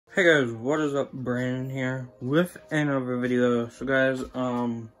Hey guys, what is up? Brandon here with another video. So guys,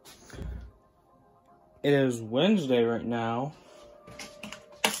 it is Wednesday right now.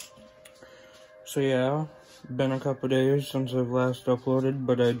 So yeah, been a couple days since I've last uploaded,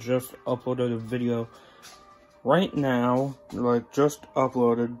 but I just uploaded a video right now, like just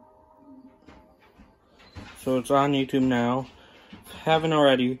uploaded. So it's on YouTube now. If you haven't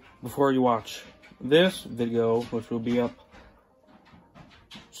already, before you watch this video, which will be up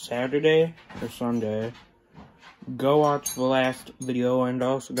Saturday or Sunday, go watch the last video. And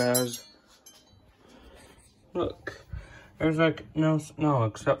also guys, look, there's like no snow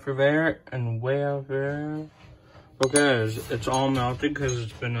except for there and way out there. But guys, it's all melted because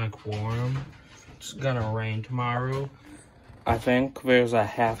it's been like warm. It's gonna rain tomorrow. I think there's a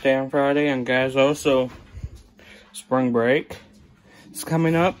half day on Friday. And guys, also spring break is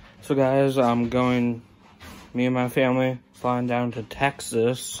coming up. So guys, I'm going, me and my family, flying down to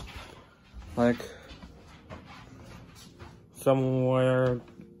Texas, like somewhere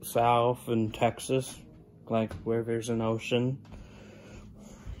south in Texas, like where there's an ocean.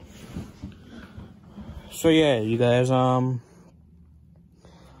 So yeah, you guys,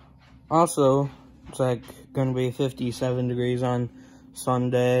 also, it's like gonna be 57 degrees on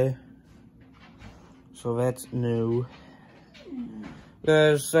Sunday, so that's new.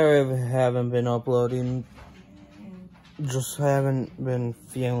 Guys, sorry if I haven't been uploading. Just haven't been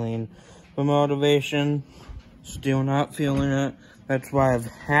feeling the motivation. Still not feeling it. That's why I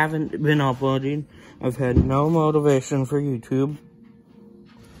haven't been uploading. I've had no motivation for YouTube.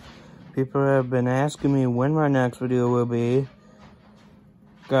 People have been asking me when my next video will be.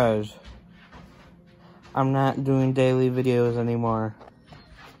 Guys, I'm not doing daily videos anymore.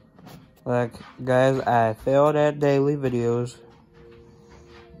 Like, guys, I failed at daily videos.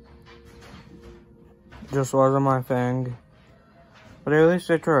 Just wasn't my thing. But at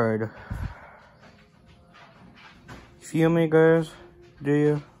least I tried. Feel me, guys? Do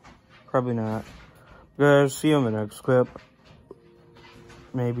you? Probably not. Guys, see you in the next clip.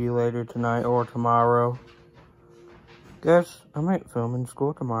 Maybe later tonight or tomorrow. Guys, I might film in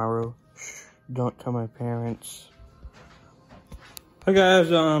school tomorrow. Shh, don't tell my parents. Hey guys,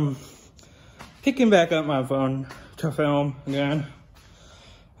 picking back up my phone to film again.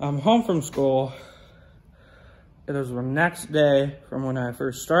 I'm home from school. It is the next day from when I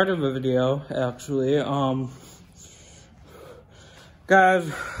first started the video, actually. Guys,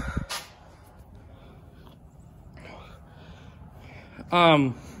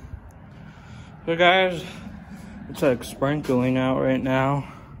 so guys, it's like sprinkling out right now.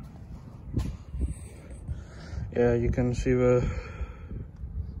 Yeah, you can see the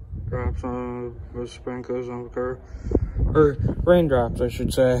drops on the sprinkles on the car, or raindrops, I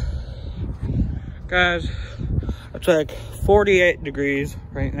should say. Guys, it's like 48 degrees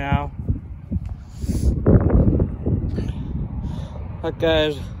right now. Like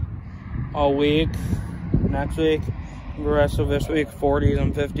guys, all week, next week, the rest of this week, 40s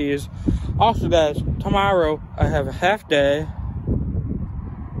and 50s. Also guys, tomorrow I have a half day,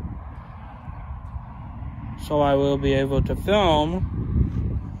 so I will be able to film.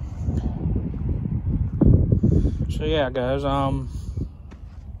 So yeah guys,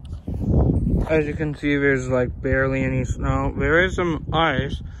 as you can see, there's like barely any snow. There is some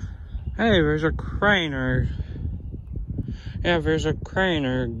ice. Hey, there's a crane or... yeah, there's a crane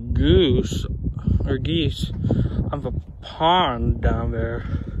or goose or geese on the pond down there.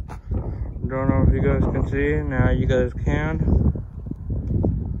 Don't know if you guys can see. Now you guys can.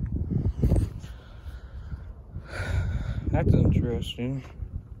 That's interesting.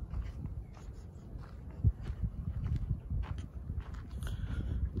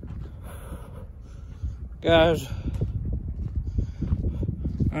 Guys,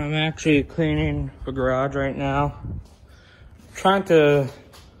 I'm actually cleaning the garage right now. Trying to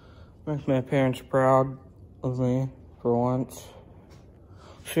make my parents proud of me for once.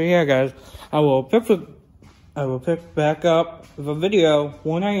 So yeah guys, I will pick back up the video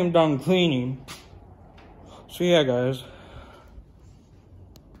when I am done cleaning. So yeah guys.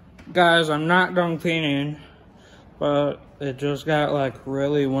 Guys, I'm not done cleaning, but it just got like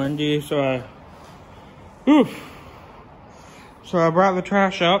really windy, so I brought the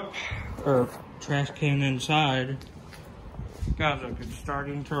trash up, or trash can inside. Guys, look, it's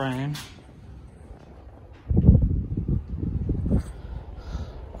starting to rain.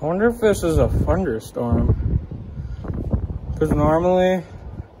 I wonder if this is a thunderstorm. Because normally,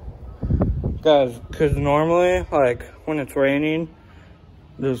 like, when it's raining,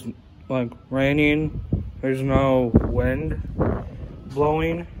 there's no wind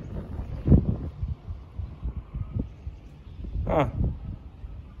blowing. Huh.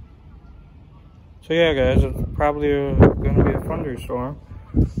 So yeah, guys, it's probably gonna be a thunderstorm.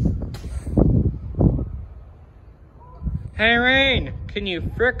 Hey, rain, can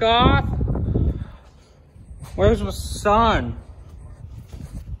you frick off? Where's the sun?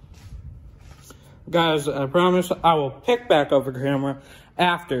 Guys, I promise I will pick back up the camera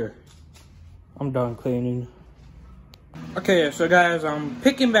after I'm done cleaning. Okay, so guys, I'm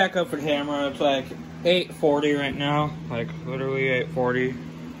picking back up the camera. It's like 8:40 right now, like literally 8:40.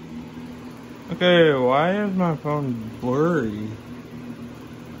 Okay, why is my phone blurry?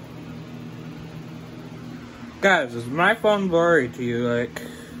 Guys, is my phone blurry to you? Like,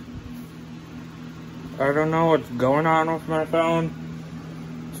 I don't know what's going on with my phone.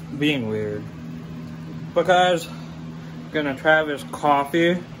 It's being weird. Because I'm gonna try this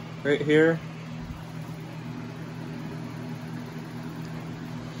coffee right here.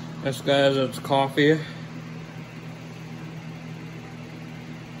 This, guys, it's coffee.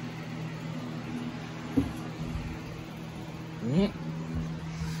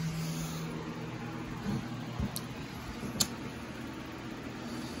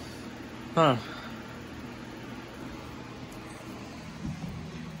 Huh.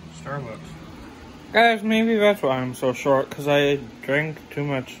 Starbucks. Guys, maybe that's why I'm so short, because I drank too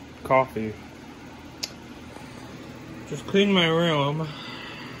much coffee. Just clean my room.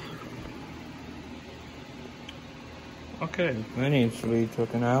 Okay, that needs to be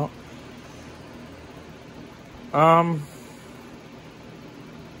taken out.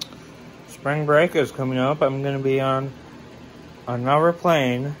 Spring break is coming up. I'm gonna be on another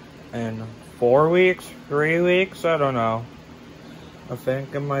plane in 4 weeks, 3 weeks, I don't know. I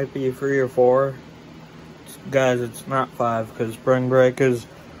think it might be 3 or 4. Guys, it's not 5 because spring break is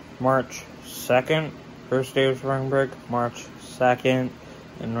March 2nd. First day of spring break, March 2nd.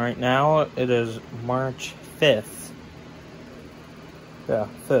 And right now it is March 5th. Yeah,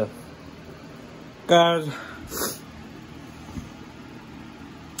 5th. Guys,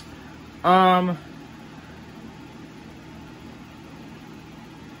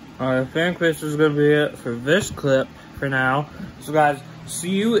 I think this is going to be it for this clip for now. So guys,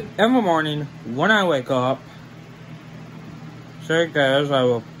 see you in the morning when I wake up. So guys, I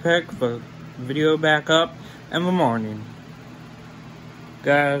will pick the video back up in the morning.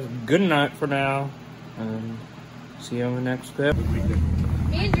 Guys, good night for now. And see you in the next clip. Me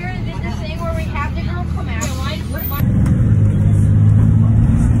and Jared did this thing where we have the girl come out.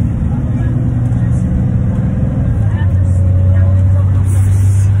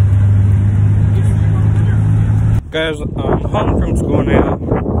 Guys, I'm home from school now.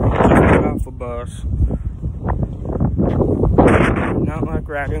 Just got off the bus. Not like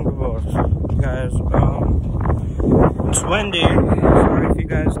riding the bus. Guys, it's windy. Sorry if you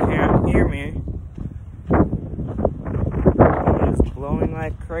guys can't hear me. It's blowing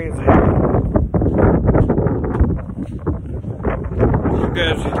like crazy.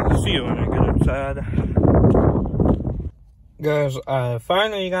 Guys, see you when I get inside. Guys, I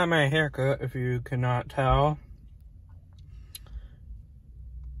finally got my haircut, if you cannot tell.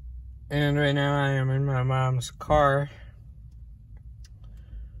 And right now I am in my mom's car,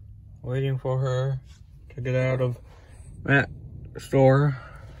 waiting for her to get out of that store.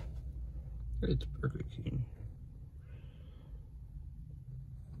 It's Burger King.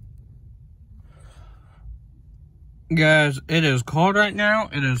 Guys, it is cold right now.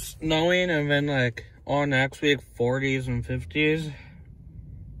 It is snowing, and then like all next week, 40s and 50s.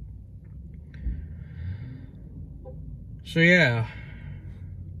 So yeah.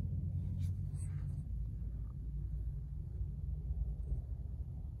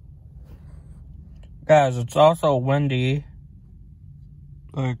 Guys, it's also windy,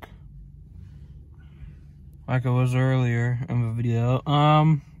 like it was earlier in the video.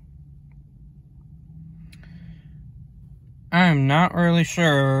 I'm not really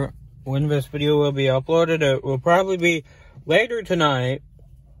sure when this video will be uploaded. It will probably be later tonight,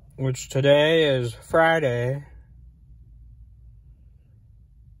 which today is Friday.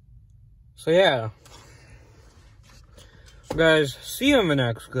 So yeah. Guys, see you in the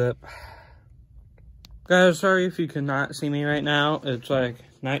next clip. Guys, sorry if you cannot see me right now. It's like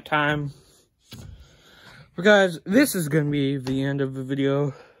nighttime. But guys, this is gonna be the end of the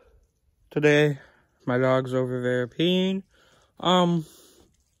video today. My dog's over there peeing.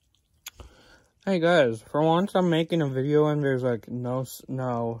 Hey guys, for once I'm making a video and there's like no.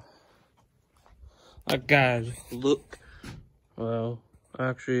 Like guys, look. Well,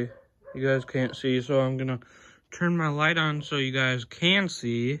 actually, you guys can't see, so I'm gonna turn my light on so you guys can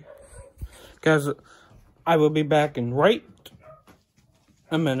see. Guys, I will be back in right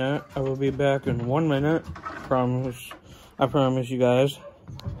a minute. I will be back in 1 minute. Promise. I promise you guys.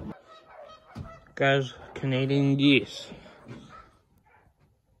 Guys, Canadian geese.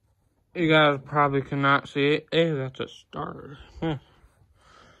 You guys probably cannot see it. Hey, that's a star. Huh.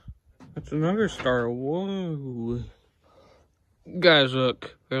 That's another star. Whoa. Guys,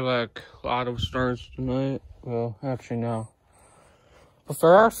 look. There's like a lot of stars tonight. Well, actually, no. But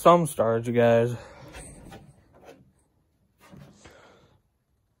there are some stars, you guys.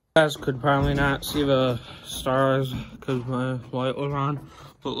 You guys could probably not see the stars because my light was on.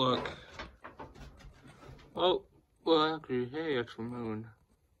 But look. Oh, well, actually, hey, it's the moon.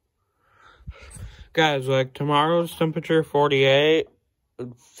 Guys, like, tomorrow's temperature 48,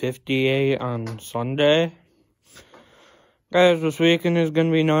 58 on Sunday. Guys, this weekend is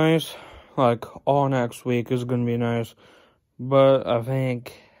gonna be nice. Like, all next week is gonna be nice. But I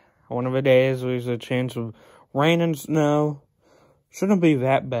think one of the days there's a chance of rain and snow. Shouldn't be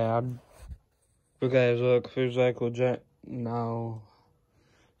that bad. But guys, look, there's like legit snow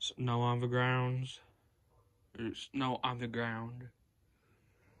on the grounds. There's snow on the ground.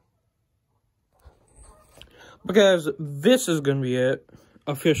 Because this is going to be it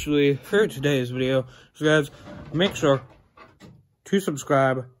officially for today's video. So guys, make sure to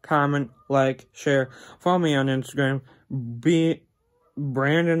subscribe, comment, like, share. Follow me on Instagram. Be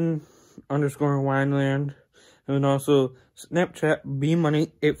Brandon_Wineland. And also Snapchat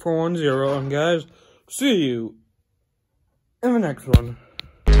BMoney8410. And guys, see you in the next one.